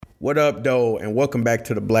What up, though, and welcome back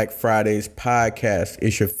to the Black Fridays podcast.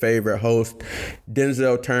 It's your favorite host,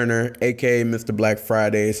 Denzel Turner, aka Mr. Black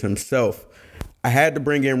Fridays himself. I had to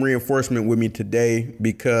bring in reinforcement with me today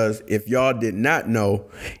because if y'all did not know,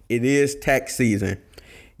 it is tax season.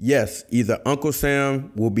 Yes, either Uncle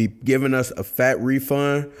Sam will be giving us a fat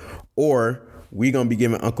refund or we're going to be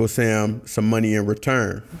giving Uncle Sam some money in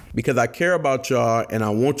return because I care about y'all and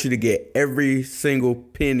I want you to get every single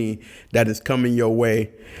penny that is coming your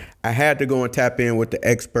way. I had to go and tap in with the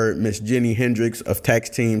expert, Miss Jenni Hendrix of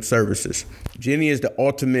Tax Team Services. Jenni is the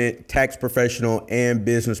ultimate tax professional and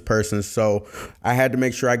business person, so I had to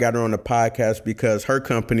make sure I got her on the podcast because her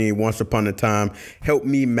company, once upon a time, helped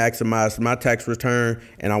me maximize my tax return,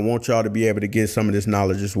 and I want y'all to be able to get some of this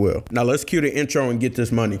knowledge as well. Now let's cue the intro and get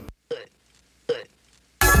this money.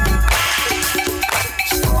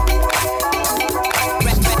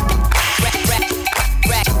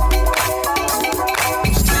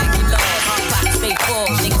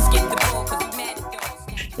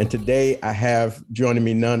 And today I have joining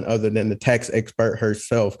me none other than the tax expert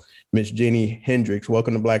herself, Miss Jenni Hendrix.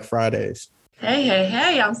 Welcome to Black Fridays.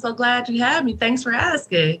 Hey. I'm so glad you had me. Thanks for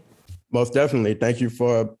asking. Most definitely. Thank you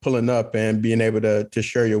for pulling up and being able to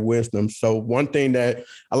share your wisdom. So one thing that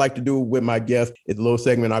I like to do with my guests is a little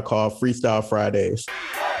segment I call Freestyle Fridays.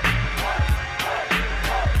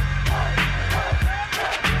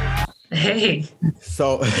 Hey.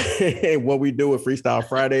 So what we do with Freestyle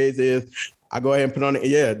Fridays is I go ahead and put on it.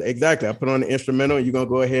 Yeah, exactly. I put on the instrumental. You're going to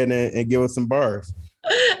go ahead and give us some bars.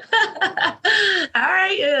 All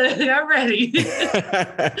right. I'm ready.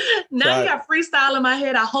 Now you got freestyle in my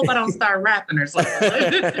head. I hope I don't start rapping or something.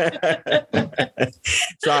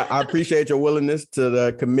 So I appreciate your willingness to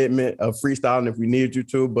the commitment of freestyling if we needed you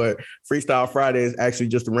to. But Freestyle Friday is actually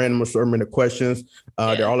just a random assortment of questions.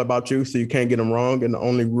 They're all about you, so you can't get them wrong. And the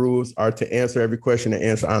only rules are to answer every question and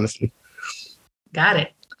answer honestly. Got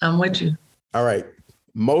it. I'm with you. All right.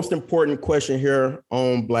 Most important question here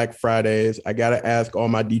on Black Fridays. I got to ask all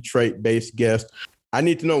my Detroit-based guests. I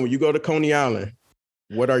need to know, when you go to Coney Island,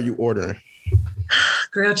 what are you ordering?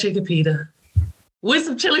 Grilled chicken pita with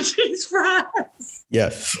some chili cheese fries.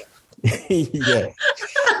 Yes. Yeah.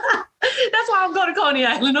 That's why I'm going to Coney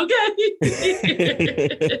Island, okay?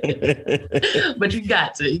 But you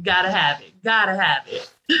got to have it.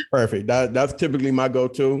 Perfect. That's typically my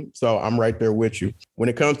go-to. So I'm right there with you. When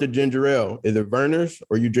it comes to ginger ale, is it Verner's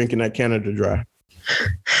or are you drinking that Canada Dry?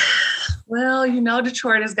 Well,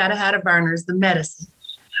 Detroit has got to have a Verner's, the medicine.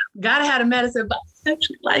 Got to have a medicine, but I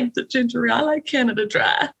actually like the ginger ale. I like Canada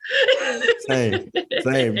Dry. Same.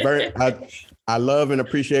 I love and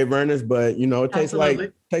appreciate Verner's, but it tastes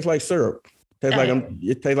like syrup.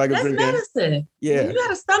 It tastes like a drink. Medicine. Yeah. You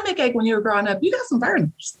had a stomach ache when you were growing up. You got some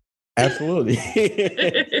Verner's. Absolutely.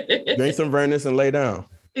 Drink some Verner's and lay down.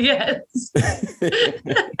 Yes.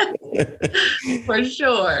 For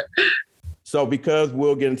sure. So because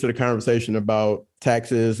we'll get into the conversation about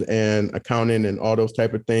taxes and accounting and all those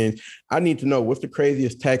type of things, I need to know, what's the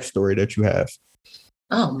craziest tax story that you have?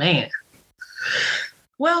 Oh, man.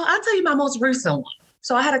 Well, I'll tell you my most recent one.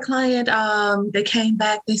 So I had a client, they came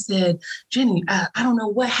back, they said, Jenni, I don't know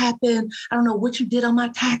what happened. I don't know what you did on my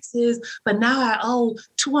taxes, but now I owe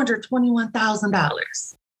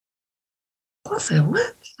 $221,000. I said,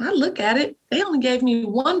 what? I look at it. They only gave me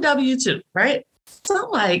one W-2, right? So I'm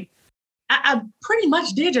like, I pretty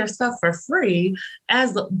much did your stuff for free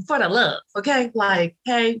for the love, okay? Like,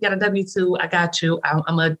 hey, you got a W-2, I got you. I'm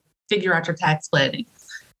going to figure out your tax planning.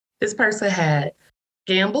 This person had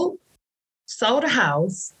gambled, sold a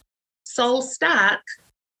house, sold stock,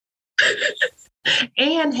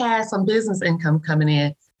 and had some business income coming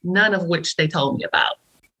in, none of which they told me about.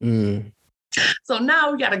 Mm. So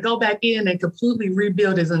now we got to go back in and completely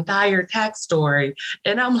rebuild his entire tax story.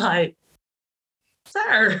 And I'm like,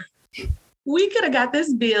 sir, we could have got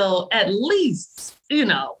this bill at least,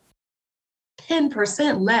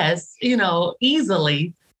 10% less,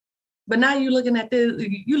 easily. But now you're looking at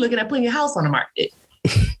putting your house on the market.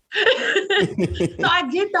 So I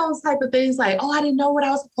get those type of things like, oh, I didn't know what I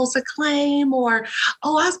was supposed to claim, or,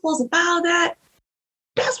 oh, I was supposed to file that.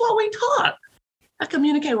 That's what we talk. I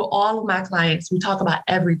communicate with all of my clients. We talk about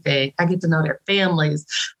everything. I get to know their families.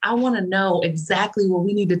 I want to know exactly what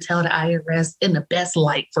we need to tell the IRS in the best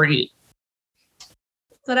light for you.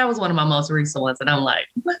 So that was one of my most recent ones. And I'm like,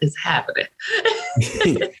 what is happening?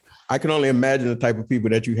 I can only imagine the type of people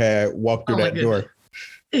that you had walk through that door.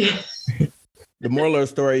 The moral of the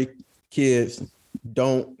story, kids,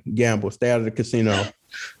 don't gamble. Stay out of the casino.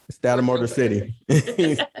 Stay out of Motor City.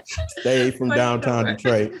 Stay from downtown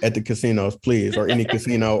Detroit at the casinos, please, or any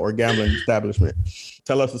casino or gambling establishment.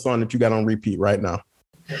 Tell us the song that you got on repeat right now.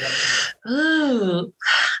 Ooh,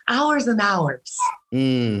 hours and hours.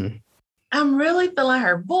 Mm. I'm really feeling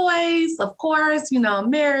her voice. Of course, I'm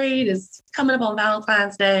married. It's coming up on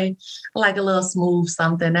Valentine's Day. I like a little smooth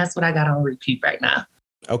something. That's what I got on repeat right now.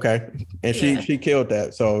 Okay. And Yeah. she killed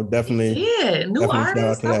that. So definitely. Yeah. New definitely shout out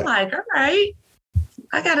artist. to I'm that. like, all right.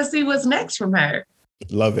 I got to see what's next from her.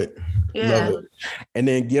 Love it. Yeah. Love it. And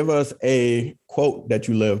then give us a quote that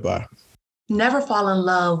you live by. Never fall in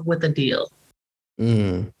love with a deal.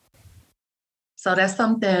 Mm. So that's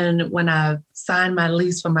something when I signed my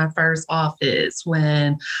lease for my first office,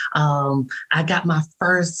 when I got my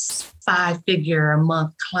first 5-figure a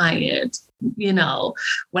month client, when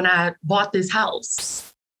I bought this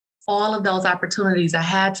house, all of those opportunities, I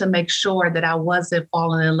had to make sure that I wasn't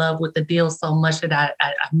falling in love with the deal so much that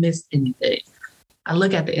I missed anything. I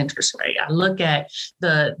look at the interest rate. I look at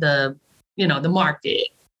the market.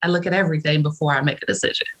 I look at everything before I make a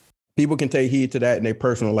decision. People can take heed to that in their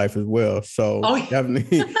personal life as well. So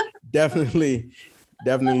definitely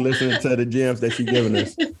listening to the gems that she's giving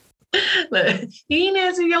us. Look, he didn't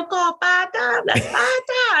answer your call 5 times. That's 5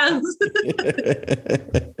 times.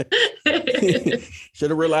 Should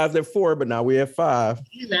have realized at 4, but now we're at 5.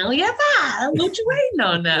 Now we at 5. What you waiting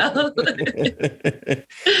on now?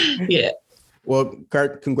 Yeah. Well,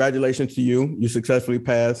 Kurt, congratulations to you. You successfully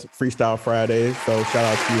passed Freestyle Fridays. So shout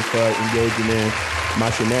out to you for engaging in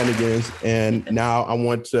my shenanigans. And now I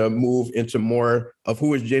want to move into more of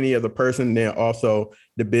who is Jenni as a person, and then also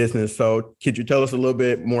the business. So could you tell us a little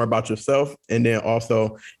bit more about yourself and then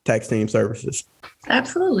also Tax Team Services?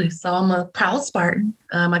 Absolutely. So I'm a proud Spartan.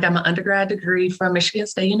 I got my undergrad degree from Michigan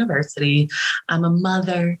State University. I'm a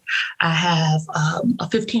mother. I have a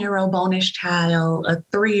 15-year-old bonus child, a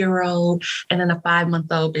 3-year-old, and then a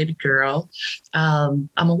 5-month-old baby girl. I'm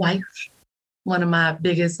a wife. One of my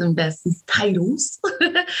biggest and best titles.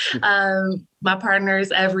 My partner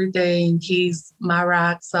is everything. He's my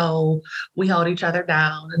rock. So we hold each other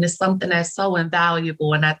down. And it's something that's so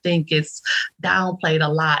invaluable. And I think it's downplayed a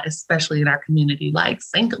lot, especially in our community. Like,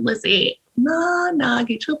 single is it. No,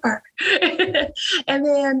 get your partner. And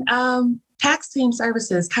then Tax Team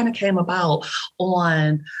Services kind of came about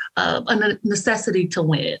on a necessity to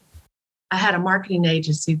win. I had a marketing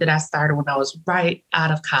agency that I started when I was right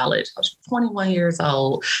out of college. I was 21 years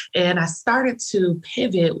old. And I started to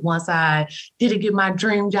pivot once I didn't get my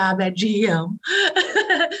dream job at GM,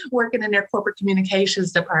 working in their corporate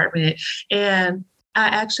communications department. And I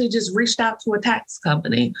actually just reached out to a tax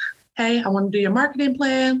company. Hey, I want to do your marketing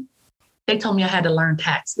plan. They told me I had to learn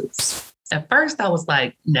taxes. At first, I was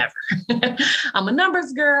like, never. I'm a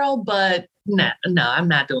numbers girl, but no, I'm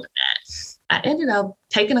not doing that. I ended up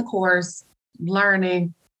taking a course,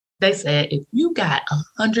 learning. They said, if you got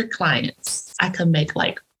 100 clients, I could make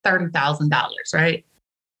like $30,000, right?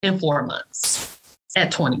 In 4 months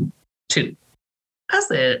at 22. I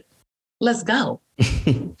said, let's go.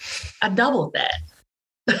 I doubled that.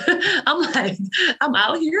 I'm like, I'm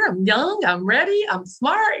out here. I'm young. I'm ready. I'm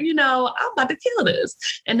smart. I'm about to kill this.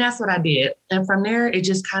 And that's what I did. And from there, it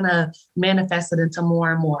just kind of manifested into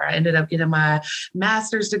more and more. I ended up getting my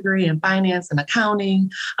master's degree in finance and accounting.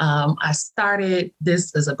 I started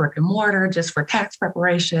this as a brick and mortar just for tax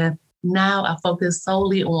preparation. Now I focus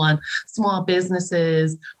solely on small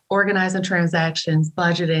businesses, organizing transactions,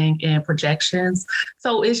 budgeting, and projections.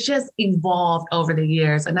 So it's just evolved over the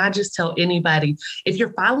years. And I just tell anybody, if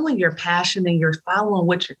you're following your passion and you're following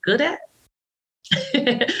what you're good at,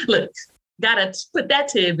 look, gotta put that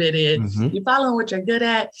tidbit in. Mm-hmm. You're following what you're good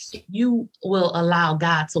at, you will allow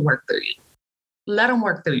God to work through you. Let him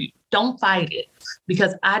work through you. Don't fight it,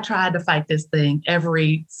 because I tried to fight this thing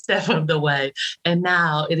every step of the way. And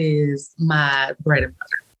now it is my bread and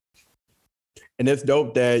butter. And it's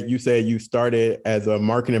dope that you said you started as a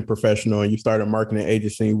marketing professional and you started a marketing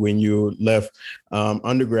agency when you left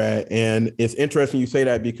undergrad. And it's interesting you say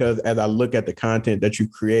that, because as I look at the content that you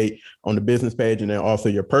create on the business page and then also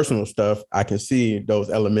your personal stuff, I can see those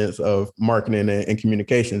elements of marketing and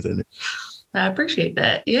communications in it. I appreciate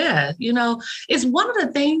that. Yeah. It's one of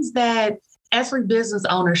the things that every business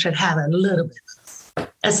owner should have a little bit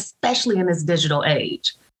of, especially in this digital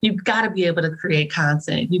age. You've got to be able to create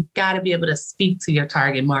content. You've got to be able to speak to your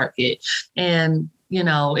target market. And,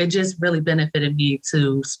 it just really benefited me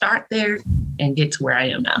to start there and get to where I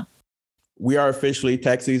am now. We are officially,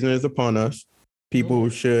 tax season is upon us. People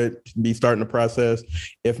should be starting the process,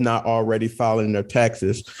 if not already filing their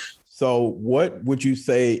taxes. So what would you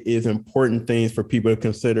say is important things for people to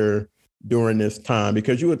consider during this time?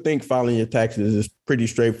 Because you would think filing your taxes is pretty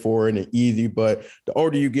straightforward and easy, but the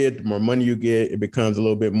older you get, the more money you get, it becomes a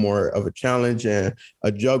little bit more of a challenge and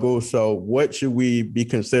a juggle. So what should we be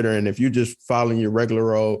considering if you're just filing your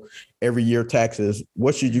regular old every year taxes?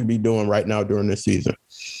 What should you be doing right now during this season?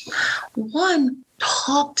 One,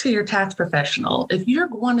 talk to your tax professional. If you're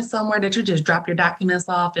going to somewhere that you just drop your documents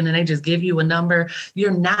off and then they just give you a number,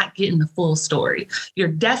 you're not getting the full story. You're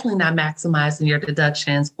definitely not maximizing your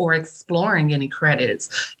deductions or exploring any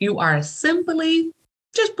credits. You are simply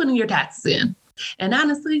just putting your taxes in. And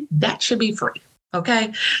honestly, that should be free.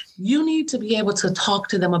 Okay. You need to be able to talk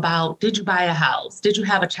to them about, did you buy a house? Did you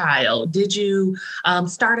have a child? Did you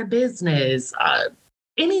start a business?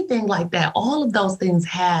 Anything like that. All of those things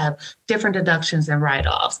have different deductions and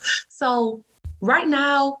write-offs. So right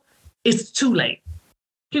now, it's too late.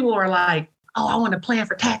 People are like, oh, I want to plan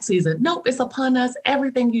for tax season. Nope, it's upon us.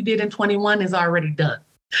 Everything you did in 21 is already done.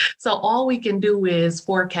 So all we can do is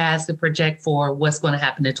forecast and project for what's going to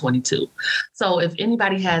happen in 22. So if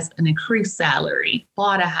anybody has an increased salary,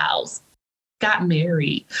 bought a house, got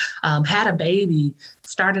married, had a baby,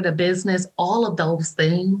 started a business, all of those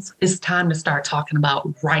things, it's time to start talking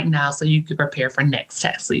about right now so you can prepare for next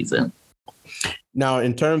tax season. Now,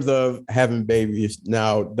 in terms of having babies,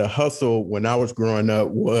 now the hustle when I was growing up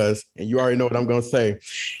was, and you already know what I'm going to say,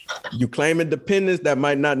 you claim independence that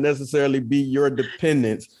might not necessarily be your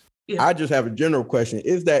dependence. Yeah. I just have a general question.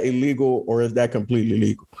 Is that illegal or is that completely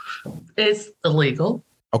legal? It's illegal.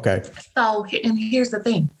 Okay. So, and here's the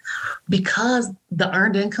thing, because the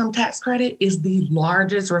earned income tax credit is the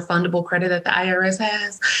largest refundable credit that the IRS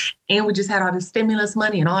has, and we just had all this stimulus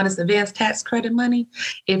money and all this advanced tax credit money,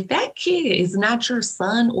 if that kid is not your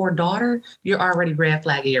son or daughter, you're already red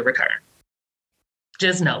flagging your return.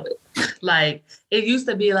 Just know it. Like, it used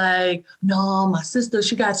to be like, no, my sister,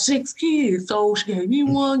 she got 6 kids, so she gave me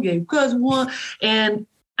one, gave cousin one, and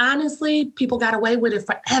honestly, people got away with it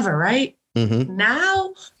forever, right? Mm-hmm.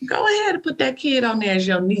 Now, go ahead and put that kid on there as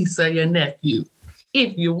your niece or your nephew.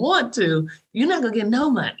 If you want to, you're not going to get no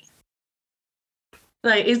money.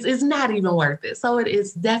 Like, it's not even worth it. So it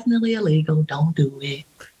is definitely illegal. Don't do it.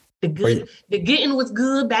 The getting was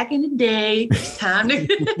good back in the day. It's time to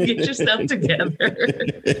get yourself together.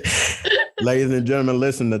 Ladies and gentlemen,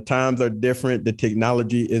 listen, the times are different. The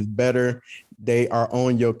technology is better. They are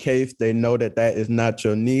on your case. They know that that is not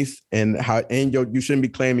your niece, and you shouldn't be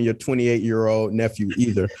claiming your 28-year-old nephew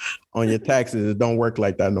either on your taxes. It don't work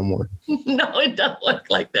like that no more. No, it don't work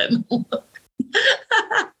like that no more.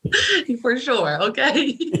 For sure.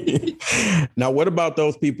 Okay. Now, what about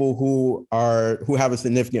those people who have a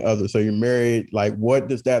significant other? So you're married. Like, what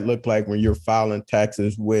does that look like when you're filing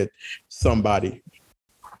taxes with somebody?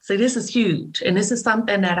 So this is huge. And this is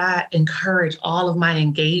something that I encourage all of my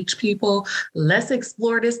engaged people. Let's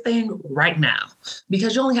explore this thing right now,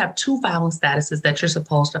 because you only have 2 filing statuses that you're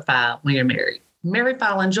supposed to file when you're married. Married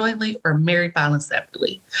filing jointly or married filing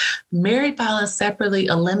separately. Married filing separately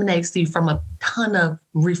eliminates you from a ton of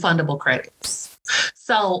refundable credits.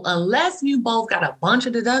 So unless you both got a bunch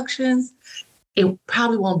of deductions, it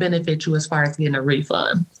probably won't benefit you as far as getting a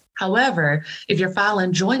refund. However, if you're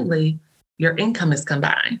filing jointly, your income is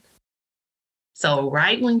combined. So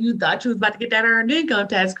right when you thought you was about to get that earned income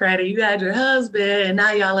tax credit, you had your husband and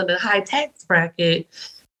now y'all in the high tax bracket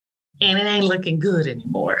and it ain't looking good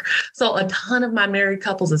anymore. So a ton of my married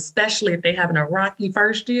couples, especially if they having a rocky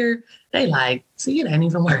first year, they like, see, it ain't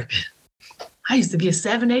even working. I used to get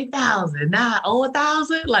 7,000-8,000. Now I owe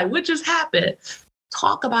 1,000. Like, what just happened?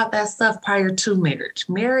 Talk about that stuff prior to marriage.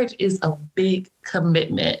 Marriage is a big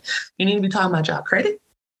commitment. You need to be talking about your credit.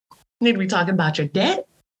 You need to be talking about your debt.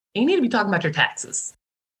 And you need to be talking about your taxes.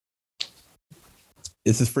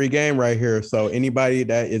 This is free game right here. So anybody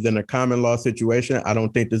that is in a common law situation, I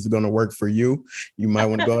don't think this is going to work for you. You might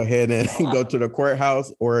want to go ahead and go to the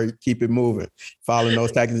courthouse or keep it moving, filing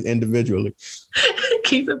those taxes individually.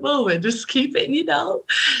 Keep it moving. Just keep it,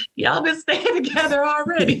 y'all been staying together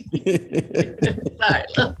already. Sorry.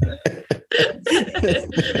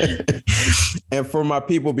 And for my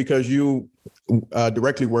people, because you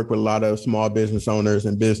directly work with a lot of small business owners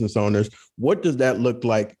and business owners, what does that look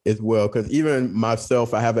like as well? Because even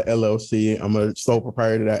myself, I have an LLC. I'm a sole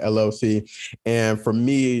proprietor of that LLC. And for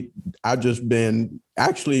me, I've just been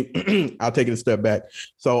actually, I'll take it a step back.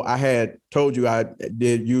 So I had told you I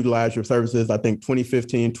did utilize your services, I think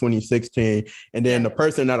 2015, 2016. And then the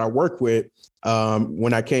person that I work with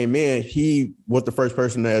when I came in, he was the first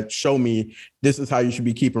person that showed me this is how you should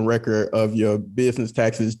be keeping record of your business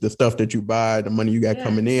taxes, the stuff that you buy, the money you got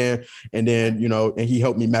coming in. And then, and he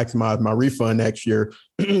helped me maximize my refund next year,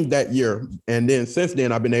 that year. And then since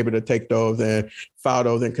then, I've been able to take those and file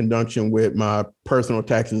those in conjunction with my personal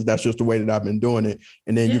taxes. That's just the way that I've been doing it.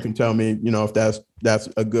 And then you can tell me, if that's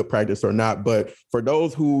a good practice or not. But for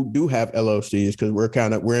those who do have LLCs, because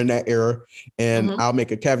we're in that era, and I'll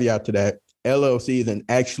make a caveat to that. LLCs and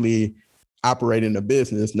actually operating a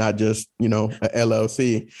business, not just, a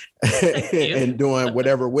LLC and doing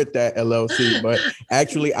whatever with that LLC, but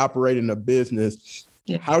actually operating a business.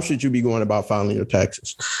 How should you be going about filing your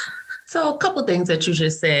taxes? So a couple of things that you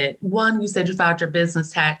just said. One, you said you filed your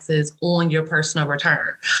business taxes on your personal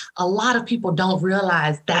return. A lot of people don't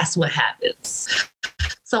realize that's what happens.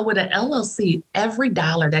 So with an LLC, every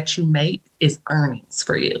dollar that you make is earnings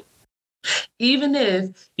for you. Even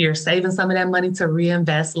if you're saving some of that money to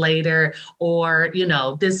reinvest later, or,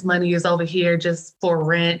 this money is over here just for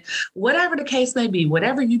rent, whatever the case may be,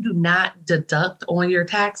 whatever you do not deduct on your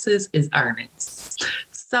taxes is earnings.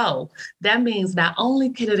 So that means not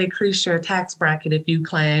only can it increase your tax bracket if you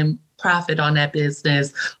claim profit on that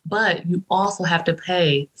business, but you also have to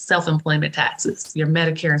pay self-employment taxes, your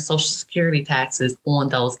Medicare and Social Security taxes on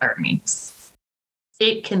those earnings.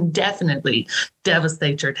 It can definitely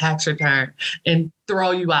devastate your tax return and throw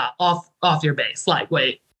you out off your base. Like,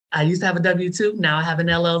 wait, I used to have a W-2, now I have an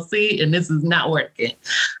LLC, and this is not working.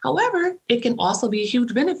 However, it can also be a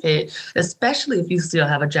huge benefit, especially if you still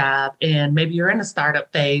have a job and maybe you're in a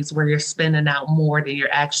startup phase where you're spending out more than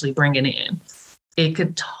you're actually bringing in. It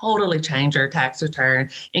could totally change your tax return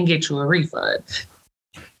and get you a refund.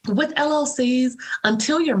 With LLCs,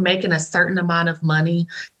 until you're making a certain amount of money,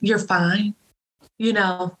 you're fine.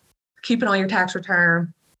 Keep it on your tax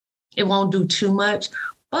return. It won't do too much.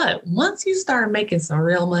 But once you start making some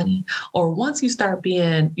real money, or once you start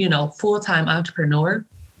being, full-time entrepreneur,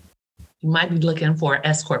 you might be looking for an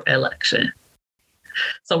S-Corp election.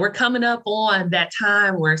 So we're coming up on that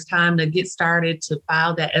time where it's time to get started to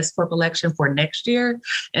file that S-Corp election for next year.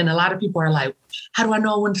 And a lot of people are like, how do I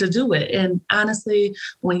know when to do it? And honestly,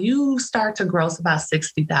 when you start to gross about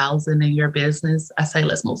 $60,000 in your business, I say,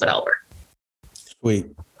 let's move it over.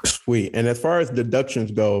 Sweet. And as far as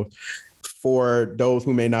deductions go, for those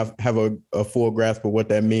who may not have a full grasp of what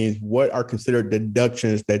that means, what are considered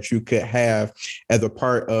deductions that you could have as a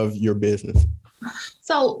part of your business?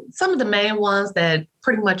 So some of the main ones that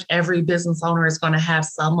pretty much every business owner is going to have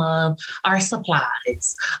some of are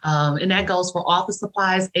supplies. And that goes for office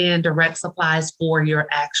supplies and direct supplies for your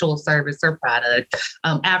actual service or product.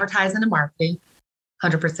 Advertising and marketing.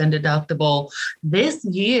 100% deductible. This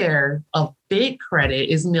year, a big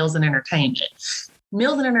credit is meals and entertainment.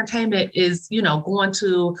 Meals and entertainment is, going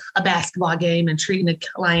to a basketball game and treating a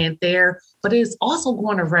client there, but it's also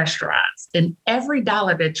going to restaurants. And every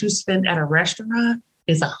dollar that you spend at a restaurant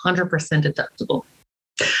is 100% deductible.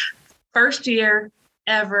 First year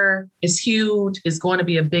ever is huge. It's going to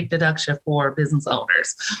be a big deduction for business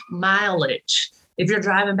owners. Mileage. If you're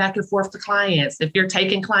driving back and forth to clients, if you're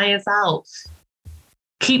taking clients out,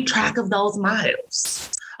 keep track of those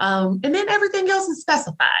miles. And then everything else is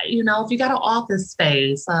specified. If you got an office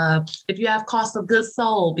space, if you have cost of goods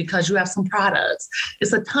sold because you have some products,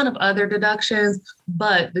 it's a ton of other deductions,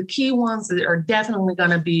 but the key ones are definitely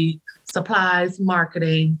going to be supplies,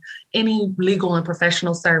 marketing, any legal and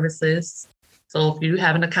professional services. So if you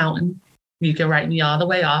have an accountant, you can write me all the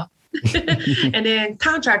way off. And then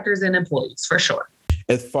contractors and employees for sure.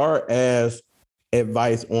 As far as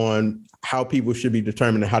advice on how people should be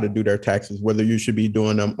determining how to do their taxes, whether you should be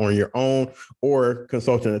doing them on your own or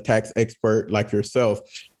consulting a tax expert like yourself,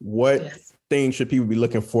 what things should people be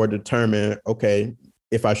looking for to determine, okay,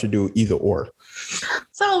 if I should do either or?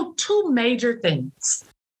 So 2 major things.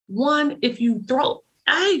 One,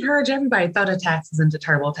 I encourage everybody throw their taxes into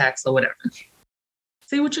TurboTax or whatever.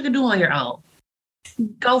 See what you can do on your own.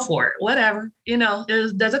 Go for it, whatever.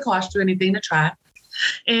 It doesn't cost you anything to try.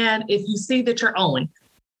 And if you see that you're owing,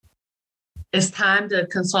 it's time to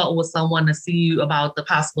consult with someone to see about the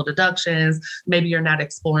possible deductions. Maybe you're not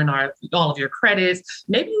exploring all of your credits.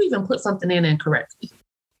 Maybe you even put something in incorrectly.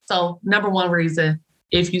 So number one reason,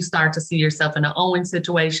 if you start to see yourself in an owing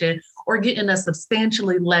situation or getting a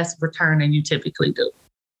substantially less return than you typically do.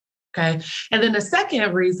 Okay. And then the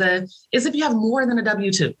second reason is if you have more than a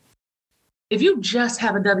W-2. If you just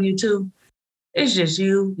have a W-2, it's just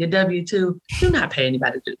you, your W-2, do not pay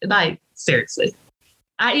anybody to do it. Like, seriously.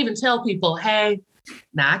 I even tell people, hey,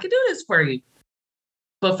 now I can do this for you.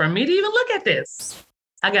 But for me to even look at this,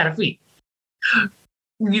 I got a fee.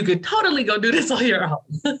 you could totally go do this on your own.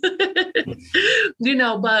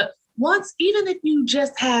 But once, even if you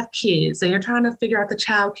just have kids and you're trying to figure out the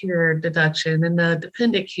child care deduction and the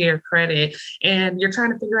dependent care credit, and you're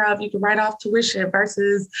trying to figure out if you can write off tuition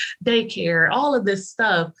versus daycare, all of this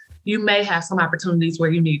stuff, you may have some opportunities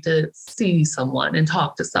where you need to see someone and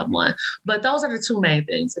talk to someone. But those are the two main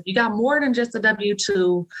things. If you got more than just a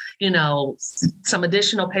W-2, some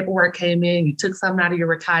additional paperwork came in, you took something out of your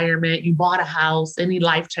retirement, you bought a house, any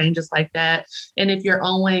life changes like that. And if you're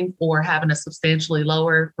owing or having a substantially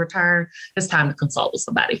lower return, it's time to consult with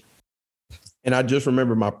somebody. And I just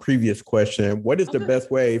remember my previous question. What is the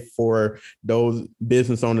best way for those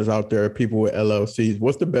business owners out there, people with LLCs?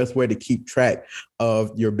 What's the best way to keep track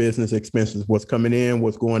of your business expenses? What's coming in,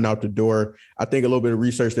 what's going out the door? I think a little bit of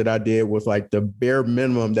research that I did was like the bare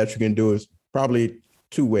minimum that you can do is probably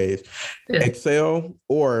two ways. Yeah. Excel,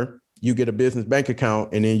 or you get a business bank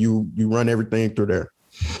account and then you run everything through there.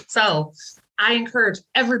 So I encourage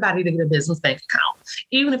everybody to get a business bank account.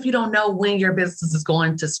 Even if you don't know when your business is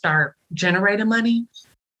going to start generating money,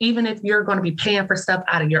 even if you're going to be paying for stuff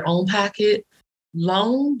out of your own pocket,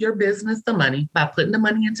 loan your business the money by putting the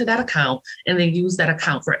money into that account and then use that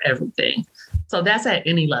account for everything. So that's at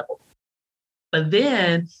any level. But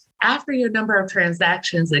then after your number of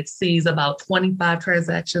transactions exceeds about 25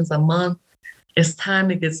 transactions a month, it's time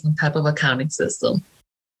to get some type of accounting system.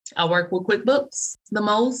 I work with QuickBooks the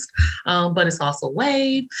most, but it's also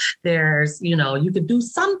Wave. There's, you could do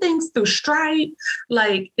some things through Stripe.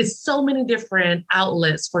 Like, it's so many different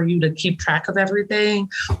outlets for you to keep track of everything.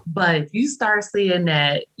 But if you start seeing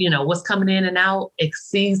that, what's coming in and out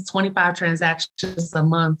exceeds 25 transactions a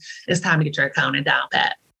month, it's time to get your accounting down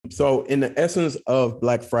pat. So in the essence of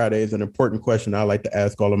Black Fridays, an important question I like to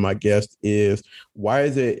ask all of my guests is, why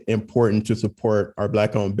is it important to support our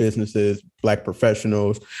Black-owned businesses, Black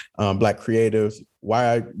professionals, Black creatives?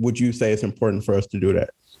 Why would you say it's important for us to do that?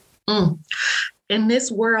 In this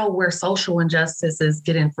world where social injustice is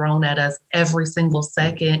getting thrown at us every single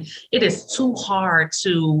second, it is too hard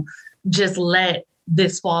to just let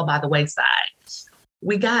this fall by the wayside.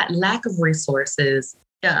 We got lack of resources,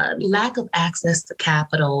 lack of access to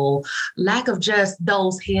capital, lack of just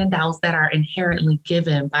those handouts that are inherently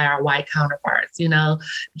given by our white counterparts.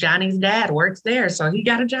 Johnny's dad works there, so he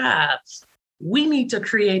got a job. We need to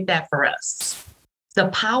create that for us. The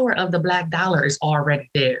power of the Black dollar is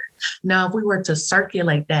already there. Now, if we were to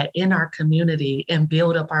circulate that in our community and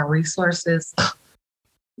build up our resources,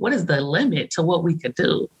 what is the limit to what we could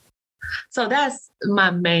do? So that's my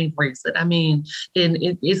main reason. I mean,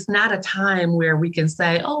 it's not a time where we can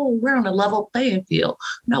say, oh, we're on a level playing field.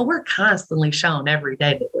 No, we're constantly shown every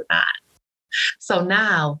day that we're not. So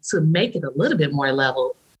now, to make it a little bit more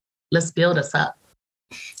level, let's build us up.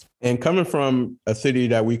 And coming from a city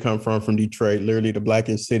that we come from Detroit, literally the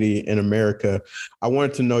blackest city in America, I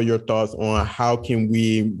wanted to know your thoughts on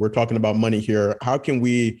we're talking about money here, how can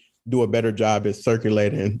we do a better job at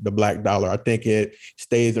circulating the Black dollar? I think it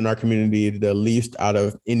stays in our community the least out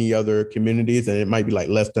of any other communities, and it might be like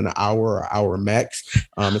less than an hour or hour max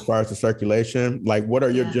as far as the circulation. Like, what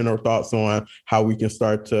are your general thoughts on how we can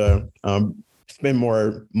start to spend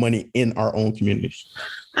more money in our own communities?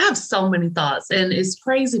 I have so many thoughts, and it's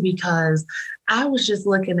crazy because I was just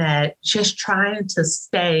looking at just trying to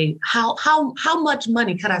stay, how much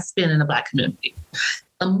money could I spend in the Black community?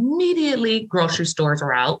 Immediately, grocery stores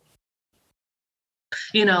are out.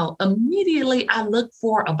 Immediately I looked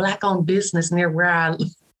for a Black-owned business near where I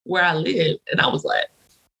live, and I was like,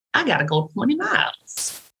 I gotta go 20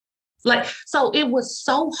 miles. So it was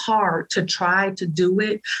so hard to try to do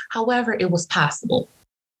it. However, it was possible.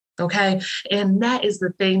 Okay. And that is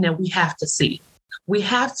the thing that we have to see. We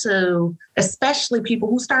have to, especially people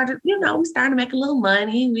who started, we started to make a little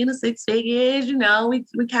money, we in the six figures,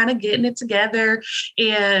 we kind of getting it together,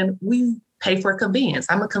 and we pay for convenience.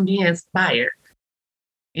 I'm a convenience buyer.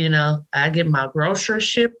 I get my groceries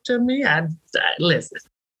shipped to me. Listen,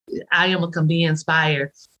 I am a convenience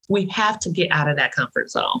buyer. We have to get out of that comfort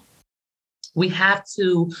zone. We have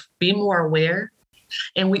to be more aware.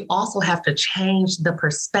 And we also have to change the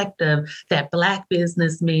perspective that Black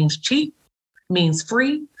business means cheap, means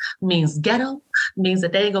free, means ghetto, means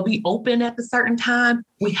that they ain't gonna be open at a certain time.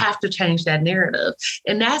 We have to change that narrative.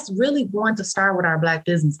 And that's really going to start with our Black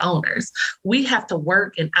business owners. We have to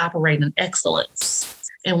work and operate in excellence.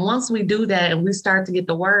 And once we do that and we start to get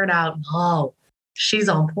the word out, oh, she's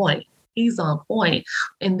on point, he's on point,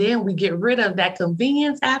 and then we get rid of that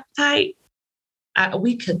convenience appetite,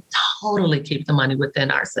 we could totally keep the money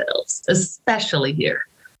within ourselves, especially here.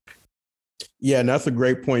 Yeah, and that's a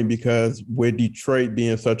great point, because with Detroit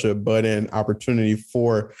being such a butt-in opportunity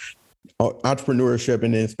for entrepreneurship,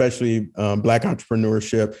 and then especially Black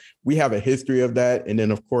entrepreneurship. We have a history of that. And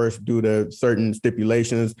then, of course, due to certain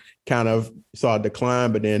stipulations, kind of saw a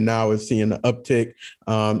decline, but then now it's seeing an uptick.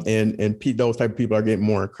 Those type of people are getting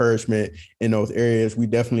more encouragement in those areas. We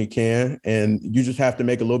definitely can. And you just have to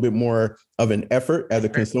make a little bit more of an effort as a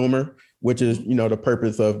consumer, which is, the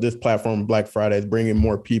purpose of this platform, Black Friday, is bringing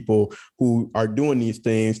more people who are doing these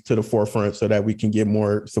things to the forefront so that we can get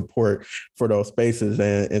more support for those spaces.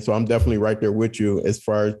 And so I'm definitely right there with you as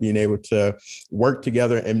far as being able to work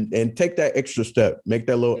together and take that extra step, make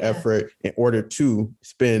that little effort in order to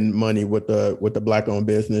spend money with the Black-owned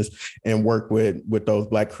business and work with those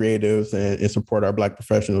Black creatives and support our Black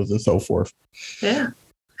professionals and so forth. Yeah,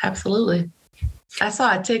 absolutely. I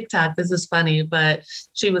saw a TikTok. This is funny, but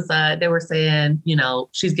she was, they were saying,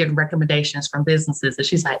 she's getting recommendations from businesses and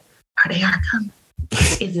she's like, are they coming?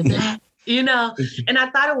 Is it Black? And I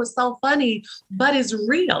thought it was so funny, but it's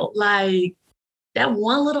real. Like that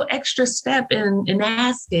one little extra step in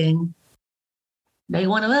asking, they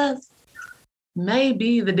one of us, may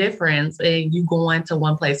be the difference in you going to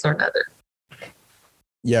one place or another.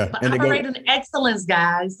 Yeah. But and operating excellence,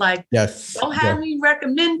 guys. Like, don't have me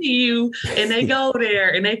recommend to you. And they go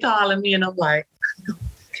there and they calling me and I'm like,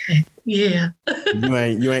 okay, yeah.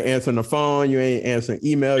 you ain't answering the phone. You ain't answering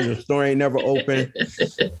email. Your store ain't never open.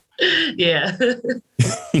 Yeah.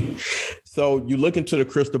 So you look into the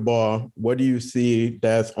crystal ball. What do you see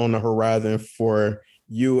that's on the horizon for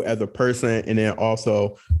you as a person and then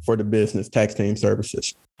also for the business Tax Team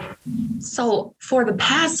Services? So for the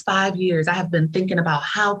past 5 years, I have been thinking about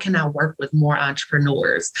how can I work with more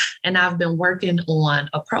entrepreneurs? And I've been working on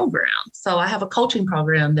a program. So I have a coaching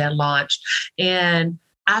program that launched, and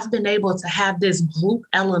I've been able to have this group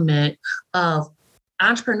element of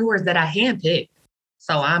entrepreneurs that I handpicked.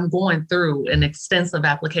 So I'm going through an extensive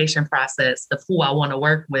application process of who I want to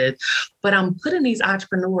work with, but I'm putting these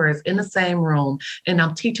entrepreneurs in the same room and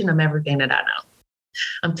I'm teaching them everything that I know.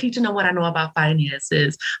 I'm teaching them what I know about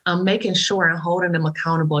finances. I'm making sure I'm holding them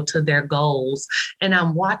accountable to their goals. And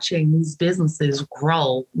I'm watching these businesses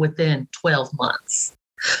grow within 12 months.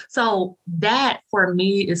 So that for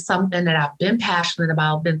me is something that I've been passionate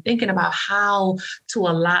about, been thinking about how to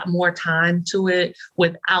allot more time to it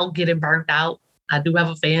without getting burnt out. I do have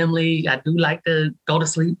a family. I do like to go to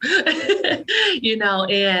sleep, and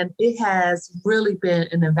it has really been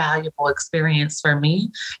an invaluable experience for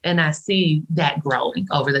me. And I see that growing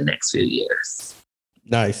over the next few years.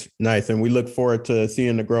 Nice. And we look forward to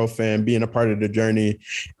seeing the growth and being a part of the journey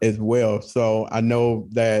as well. So I know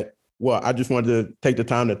that, I just wanted to take the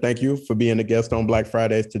time to thank you for being a guest on Black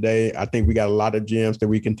Fridays today. I think we got a lot of gems that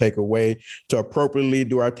we can take away to appropriately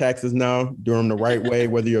do our taxes now, do them the right way,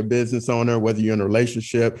 whether you're a business owner, whether you're in a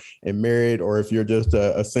relationship and married, or if you're just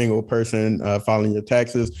a single person filing your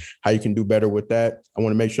taxes, how you can do better with that. I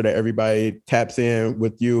want to make sure that everybody taps in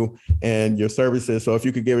with you and your services. So if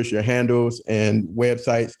you could give us your handles and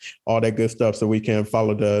websites, all that good stuff so we can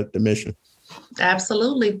follow the mission.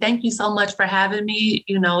 Absolutely. Thank you so much for having me.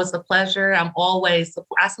 It's a pleasure.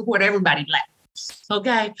 I support everybody Black.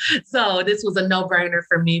 Okay. So this was a no-brainer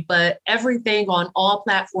for me, but everything on all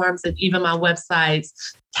platforms and even my websites,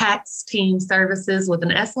 Tax Team Services with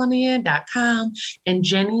an S on the end.com and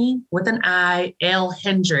Jenni with an I,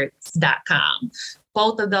 Hendrix.com.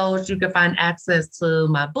 Both of those, you can find access to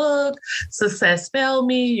my book, Success Spell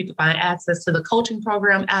Me. You can find access to the coaching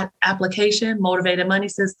program application, Motivated Money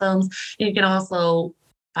Systems. And you can also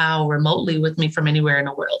file remotely with me from anywhere in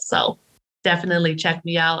the world. So definitely check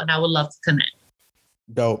me out and I would love to connect.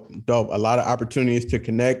 Dope. A lot of opportunities to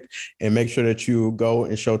connect and make sure that you go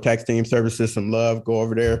and show Tax Team Services some love. Go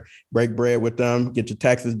over there, break bread with them, get your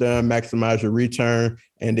taxes done, maximize your return,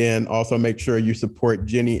 and then also make sure you support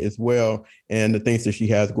Jenni as well and the things that she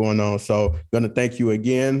has going on. So going to thank you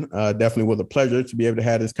again. Definitely was a pleasure to be able to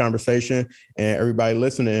have this conversation. And everybody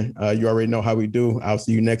listening, you already know how we do. I'll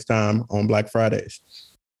see you next time on Black Fridays.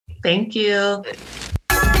 Thank you.